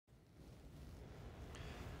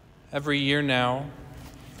Every year now,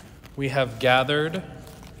 we have gathered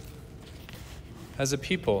as a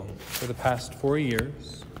people for the past 4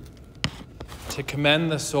 years to commend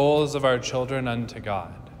the souls of our children unto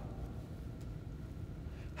God.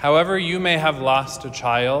 However you may have lost a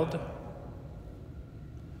child,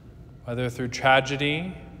 whether through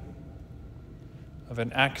tragedy of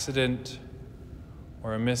an accident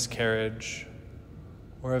or a miscarriage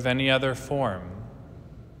or of any other form,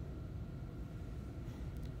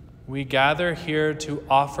 we gather here to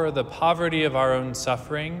offer the poverty of our own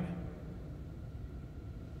suffering,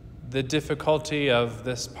 the difficulty of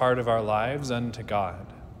this part of our lives unto God.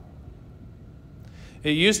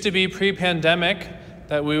 It used to be pre-pandemic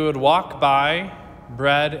that we would walk by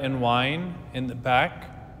bread and wine in the back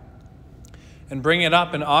and bring it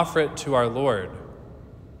up and offer it to our Lord.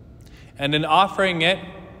 And in offering it,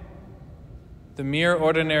 the mere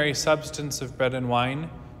ordinary substance of bread and wine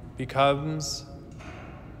becomes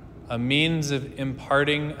a means of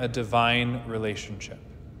imparting a divine relationship.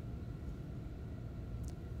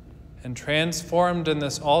 And transformed in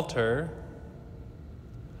this altar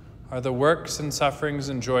are the works and sufferings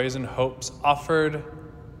and joys and hopes offered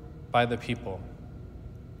by the people.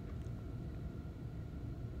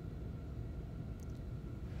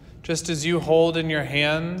 Just as you hold in your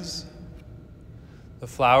hands the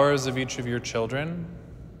flowers of each of your children,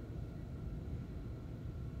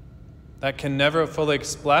 that can never fully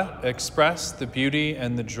express the beauty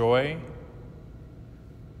and the joy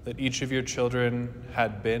that each of your children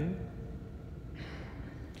had been,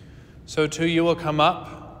 so too you will come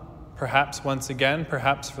up, perhaps once again,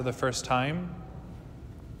 perhaps for the first time,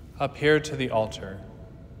 up here to the altar,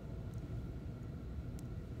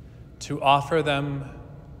 to offer them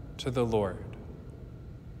to the Lord,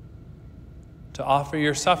 to offer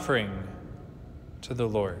your suffering to the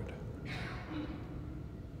Lord.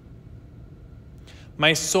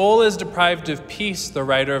 My soul is deprived of peace, the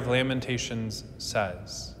writer of Lamentations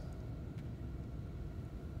says.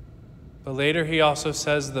 But later he also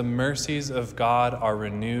says the mercies of God are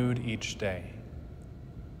renewed each day.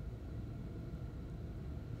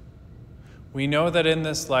 We know that in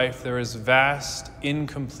this life there is vast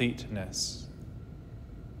incompleteness,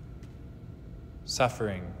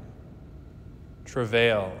 suffering,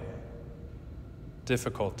 travail,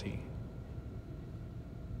 difficulty.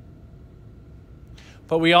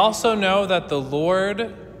 But we also know that the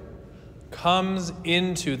Lord comes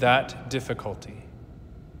into that difficulty.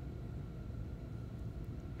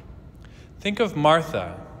 Think of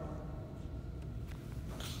Martha.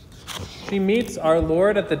 She meets our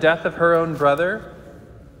Lord at the death of her own brother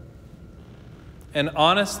and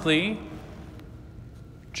honestly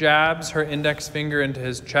jabs her index finger into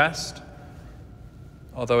his chest.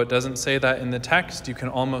 Although it doesn't say that in the text, you can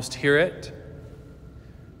almost hear it.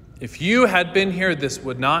 If you had been here, this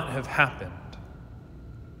would not have happened.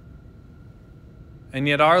 And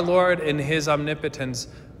yet our Lord, in his omnipotence,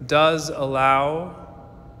 does allow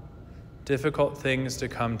difficult things to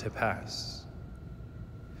come to pass.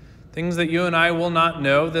 Things that you and I will not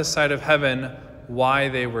know this side of heaven why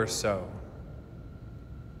they were so.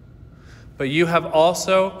 But you have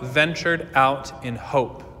also ventured out in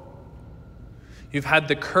hope. You've had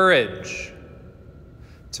the courage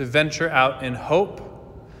to venture out in hope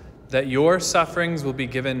that your sufferings will be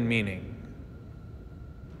given meaning,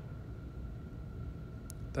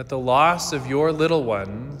 that the loss of your little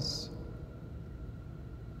ones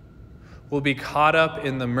will be caught up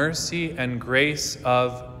in the mercy and grace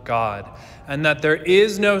of God, and that there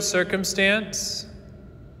is no circumstance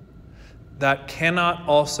that cannot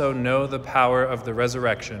also know the power of the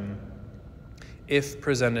resurrection if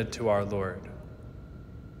presented to our Lord.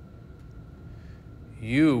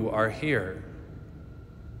 You are here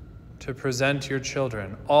to present your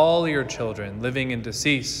children, all your children, living and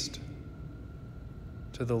deceased,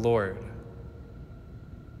 to the Lord.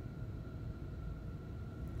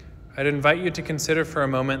 I'd invite you to consider for a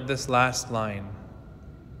moment this last line.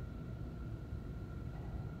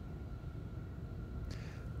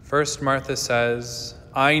 First, Martha says,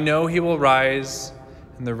 I know he will rise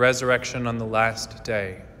in the resurrection on the last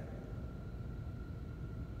day.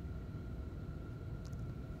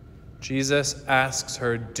 Jesus asks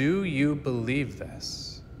her, do you believe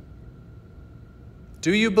this?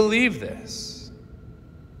 Do you believe this?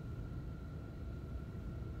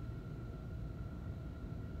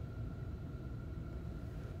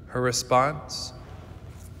 Her response,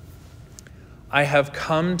 I have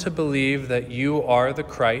come to believe that you are the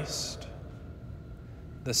Christ,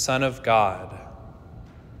 the Son of God,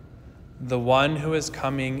 the one who is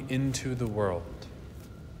coming into the world.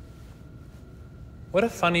 What a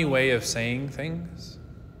funny way of saying things.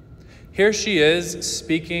 Here she is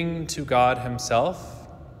speaking to God himself,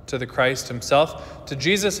 to the Christ himself, to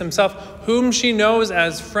Jesus himself, whom she knows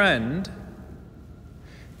as friend,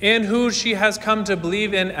 and who she has come to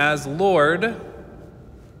believe in as Lord,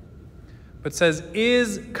 but says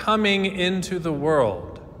is coming into the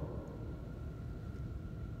world.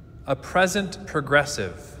 A present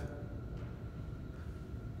progressive.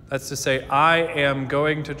 That's to say, I am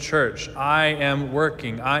going to church, I am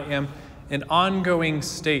working, I am an ongoing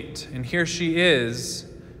state. And here she is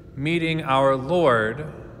meeting our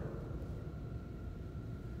Lord,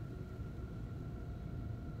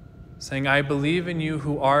 saying, I believe in you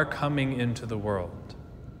who are coming into the world.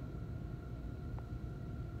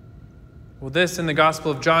 Well, this in the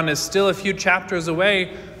Gospel of John is still a few chapters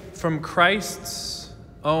away from Christ's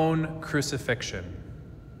own crucifixion,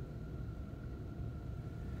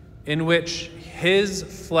 in which his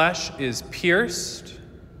flesh is pierced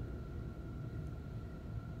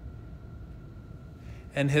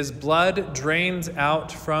and his blood drains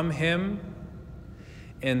out from him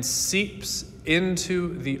and seeps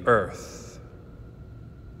into the earth.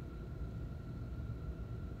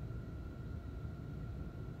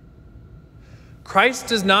 Christ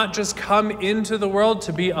does not just come into the world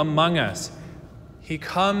to be among us. He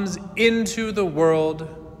comes into the world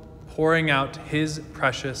pouring out his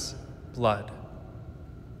precious blood.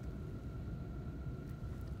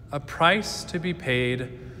 A price to be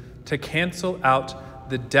paid to cancel out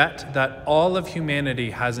the debt that all of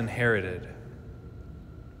humanity has inherited.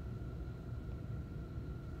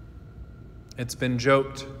 It's been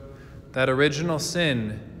joked that original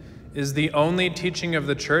sin is the only teaching of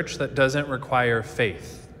the church that doesn't require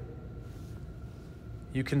faith.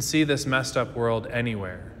 You can see this messed up world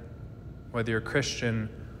anywhere, whether you're Christian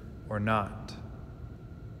or not.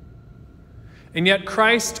 And yet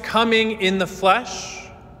Christ coming in the flesh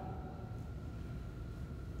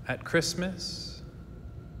at Christmas,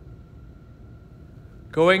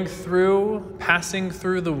 passing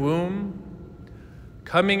through the womb,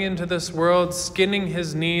 coming into this world, skinning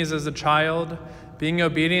his knees as a child, being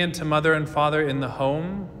obedient to mother and father in the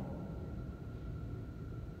home.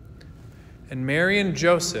 And Mary and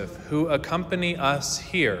Joseph, who accompany us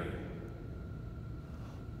here,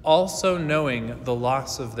 also knowing the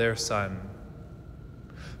loss of their son.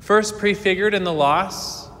 First prefigured in the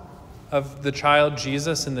loss of the child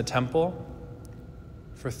Jesus in the temple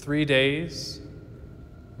for 3 days,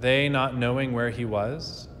 they not knowing where he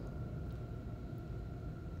was.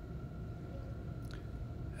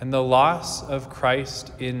 And the loss of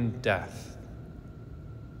Christ in death.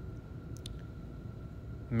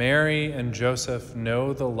 Mary and Joseph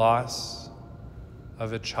know the loss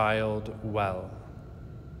of a child well.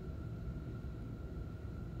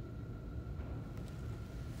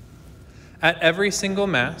 At every single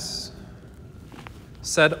Mass,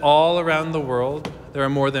 said all around the world, there are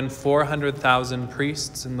more than 400,000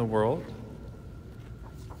 priests in the world,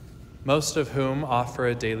 most of whom offer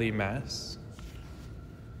a daily Mass.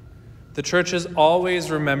 The Church is always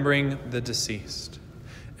remembering the deceased,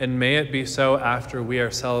 and may it be so after we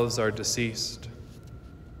ourselves are deceased.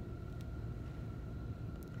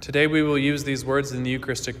 Today we will use these words in the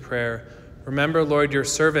Eucharistic prayer. Remember, Lord, your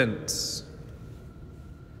servants,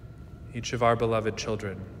 each of our beloved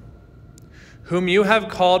children, whom you have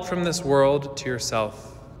called from this world to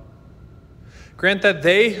yourself. Grant that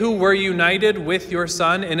they who were united with your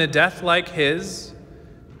Son in a death like his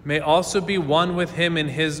may also be one with him in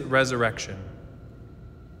his resurrection.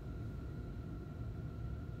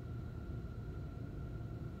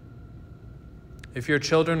 If your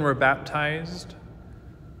children were baptized,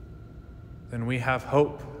 then we have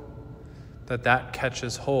hope that that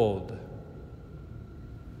catches hold.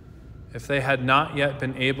 If they had not yet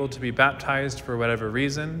been able to be baptized for whatever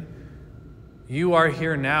reason, you are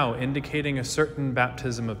here now indicating a certain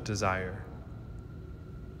baptism of desire.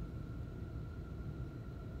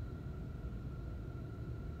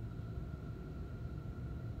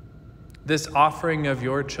 This offering of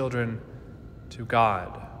your children to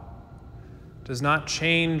God does not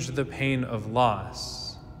change the pain of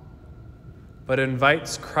loss, but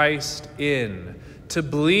invites Christ in to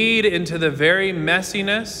bleed into the very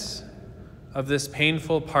messiness of this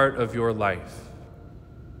painful part of your life.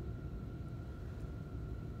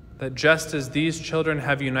 That just as these children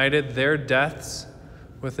have united their deaths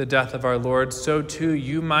with the death of our Lord, so too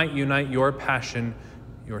you might unite your passion,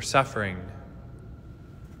 your suffering,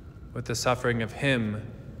 with the suffering of him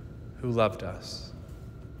who loved us.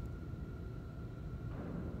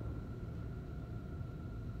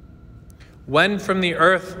 When from the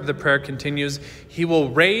earth, the prayer continues, he will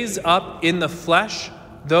raise up in the flesh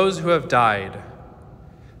those who have died.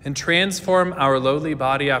 and transform our lowly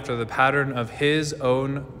body after the pattern of his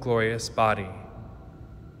own glorious body.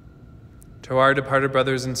 To our departed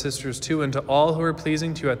brothers and sisters too, and to all who are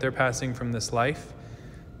pleasing to you at their passing from this life,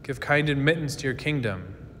 give kind admittance to your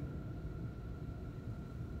kingdom,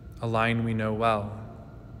 a line we know well.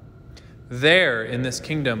 There, in this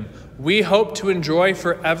kingdom, we hope to enjoy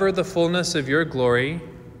forever the fullness of your glory,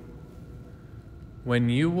 when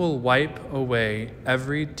you will wipe away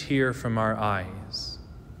every tear from our eyes.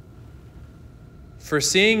 For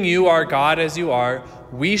seeing you, our God, as you are,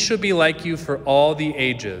 we should be like you for all the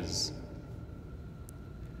ages,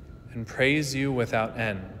 and praise you without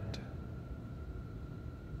end.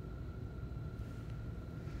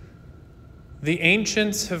 The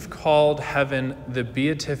ancients have called heaven the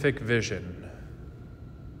beatific vision,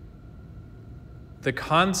 the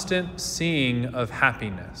constant seeing of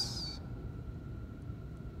happiness.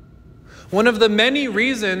 One of the many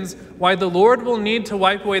reasons why the Lord will need to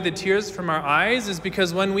wipe away the tears from our eyes is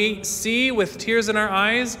because when we see with tears in our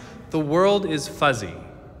eyes, the world is fuzzy.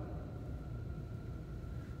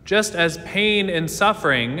 Just as pain and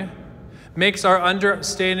suffering makes our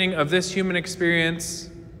understanding of this human experience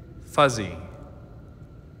fuzzy,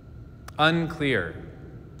 unclear,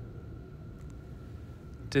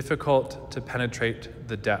 difficult to penetrate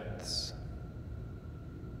the depths.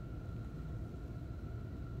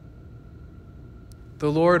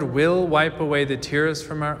 The Lord will wipe away the tears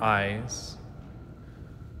from our eyes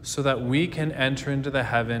so that we can enter into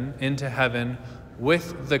heaven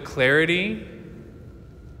with the clarity,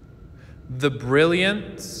 the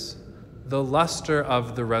brilliance, the luster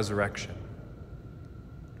of the resurrection.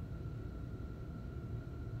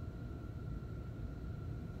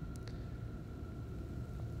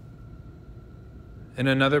 In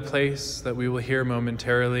another place that we will hear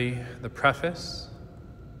momentarily, the preface,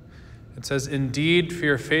 it says, "Indeed, for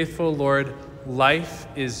your faithful Lord, life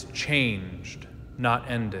is changed, not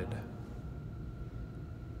ended."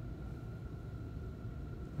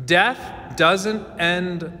 Death doesn't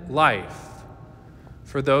end life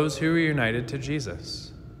for those who are united to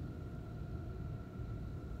Jesus.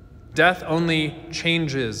 Death only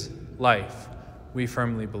changes life, we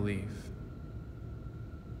firmly believe.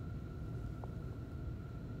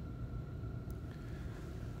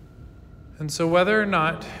 And so whether or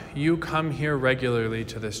not you come here regularly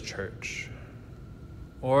to this church,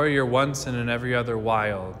 or you're once in an every other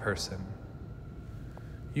while person,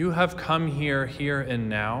 you have come here and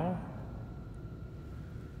now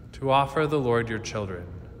to offer the Lord your children,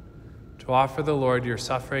 to offer the Lord your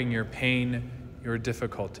suffering, your pain, your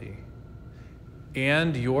difficulty,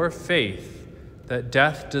 and your faith that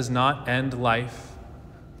death does not end life,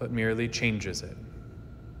 but merely changes it,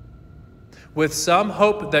 with some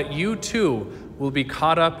hope that you too will be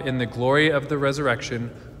caught up in the glory of the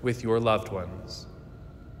resurrection with your loved ones.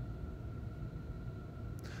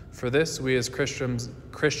 For this, we as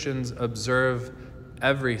Christians observe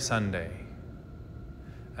every Sunday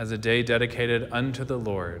as a day dedicated unto the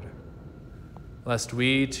Lord, lest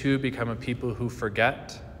we too become a people who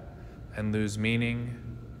forget and lose meaning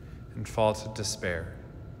and fall to despair.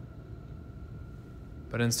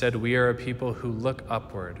 But instead, we are a people who look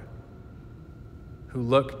upward, who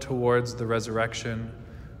look towards the resurrection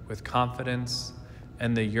with confidence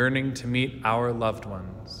and the yearning to meet our loved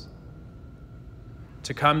ones,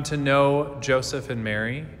 to come to know Joseph and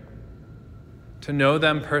Mary, to know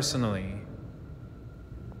them personally,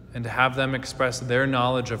 and to have them express their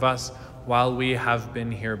knowledge of us while we have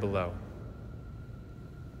been here below.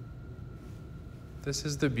 This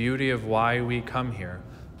is the beauty of why we come here,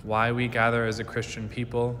 why we gather as a Christian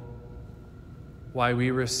people, why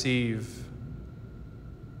we receive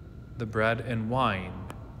the bread and wine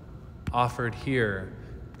offered here,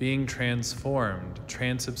 being transformed,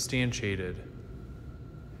 transubstantiated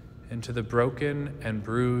into the broken and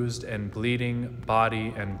bruised and bleeding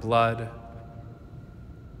body and blood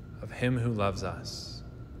of him who loves us,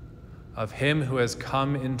 of him who has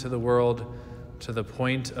come into the world to the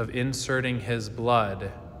point of inserting his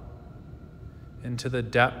blood into the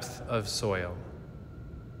depth of soil.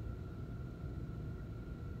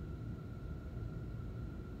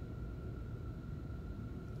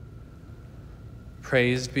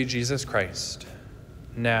 Praised be Jesus Christ,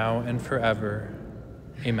 now and forever.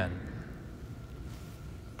 Amen.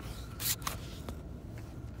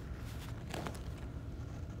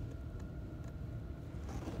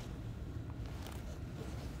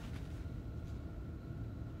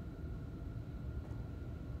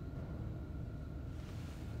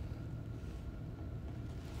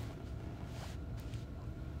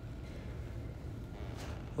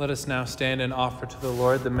 Let us now stand and offer to the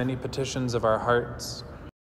Lord the many petitions of our hearts.